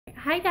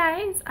Hi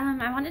guys,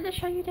 I wanted to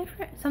show you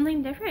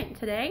something different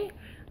today.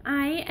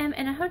 I am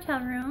in a hotel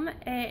room.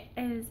 It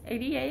is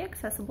ADA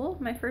accessible.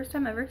 My first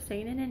time ever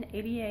staying in an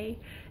ADA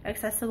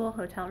accessible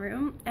hotel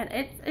room, and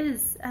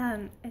it's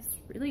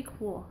really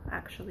cool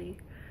actually.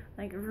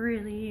 Like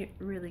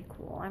really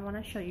cool. I want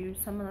to show you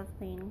some of the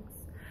things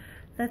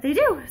that they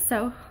do.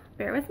 So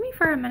bear with me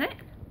for a minute.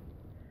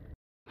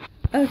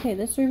 Okay,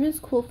 this room is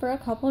cool for a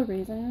couple of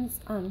reasons.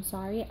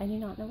 Sorry, I do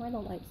not know where the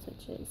light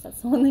switch is. That's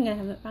the one thing I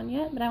haven't found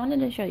yet, but I wanted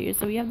to show you.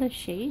 So we have the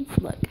shades.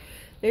 Look,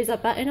 there's a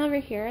button over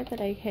here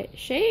that I hit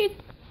shade,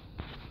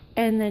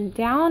 and then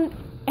down,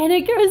 and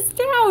it goes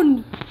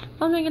down.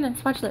 Oh my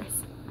goodness, watch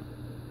this.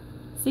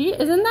 See,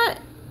 isn't that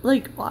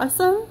like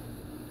awesome?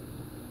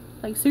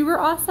 Like super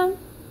awesome?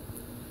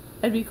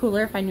 It'd be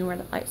cooler if I knew where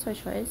the light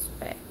switch was,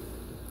 but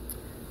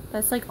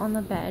that's like on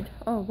the bed.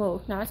 Oh,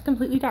 whoa, now it's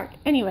completely dark.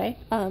 Anyway,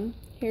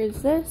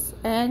 here's this,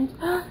 and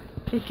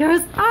it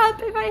goes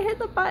up if I hit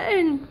the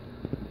button.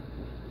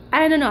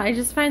 I don't know, I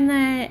just find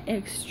that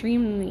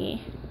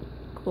extremely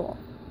cool.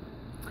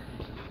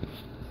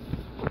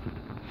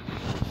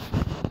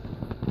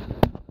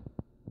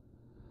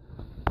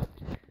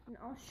 And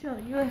I'll show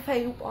you if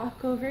I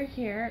walk over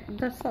here.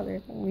 That's the other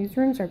thing. These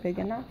rooms are big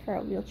enough for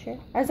a wheelchair.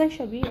 As I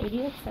showed you,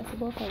 ADA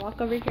accessible. If I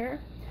walk over here,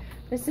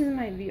 this is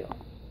my view.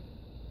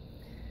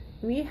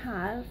 We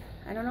have,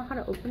 I don't know how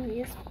to open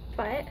these,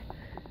 but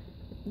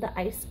the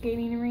ice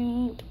skating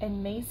rink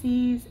and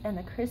Macy's and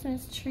the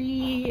Christmas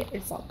tree.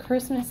 It's all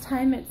Christmas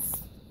time.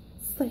 It's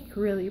like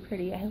really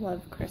pretty. I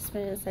love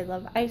Christmas. I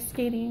love ice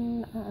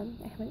skating.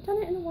 I haven't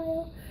done it in a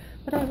while,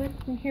 but I would.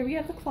 And here we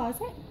have the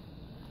closet.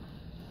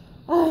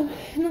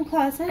 In the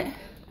closet,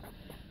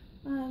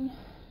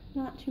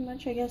 not too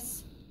much, I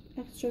guess.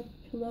 Extra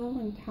pillow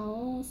and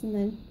towels, and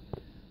then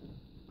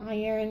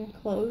iron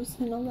clothes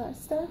and all that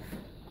stuff.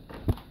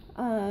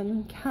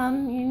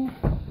 Coming.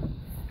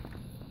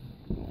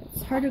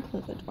 It's hard to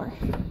close the door.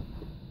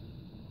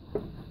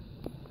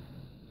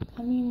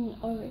 Coming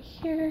over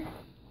here,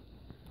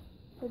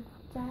 the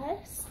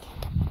desk,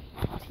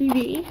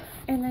 TV,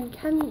 and then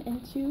coming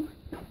into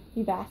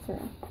the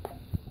bathroom.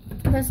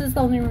 This is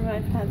the only room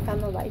I've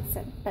found the lights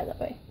in, by the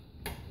way,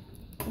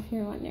 if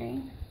you're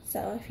wondering.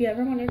 So if you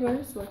ever wondered what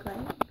this looked like.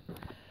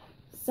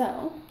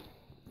 So,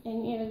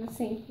 and you know, the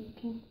sink you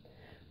can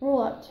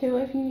roll up to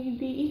if you need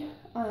be.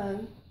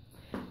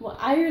 What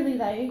I really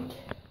like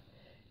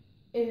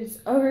is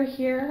over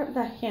here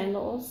the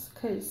handles,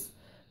 because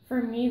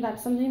for me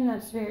that's something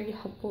that's very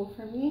helpful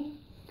for me.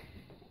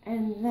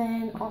 And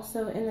then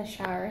also in the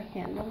shower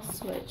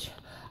handles, which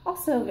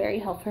also very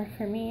helpful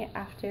for me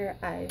after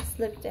I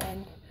slipped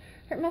and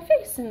hurt my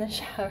face in the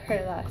shower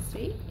last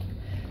week.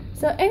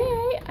 So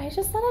anyway, I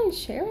just thought I'd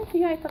share with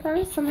you. I thought that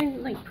was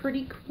something like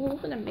pretty cool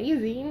and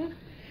amazing,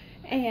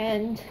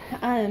 and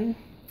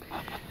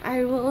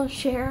I will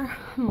share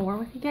more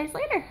with you guys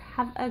later.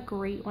 Have a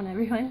great one,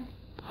 everyone.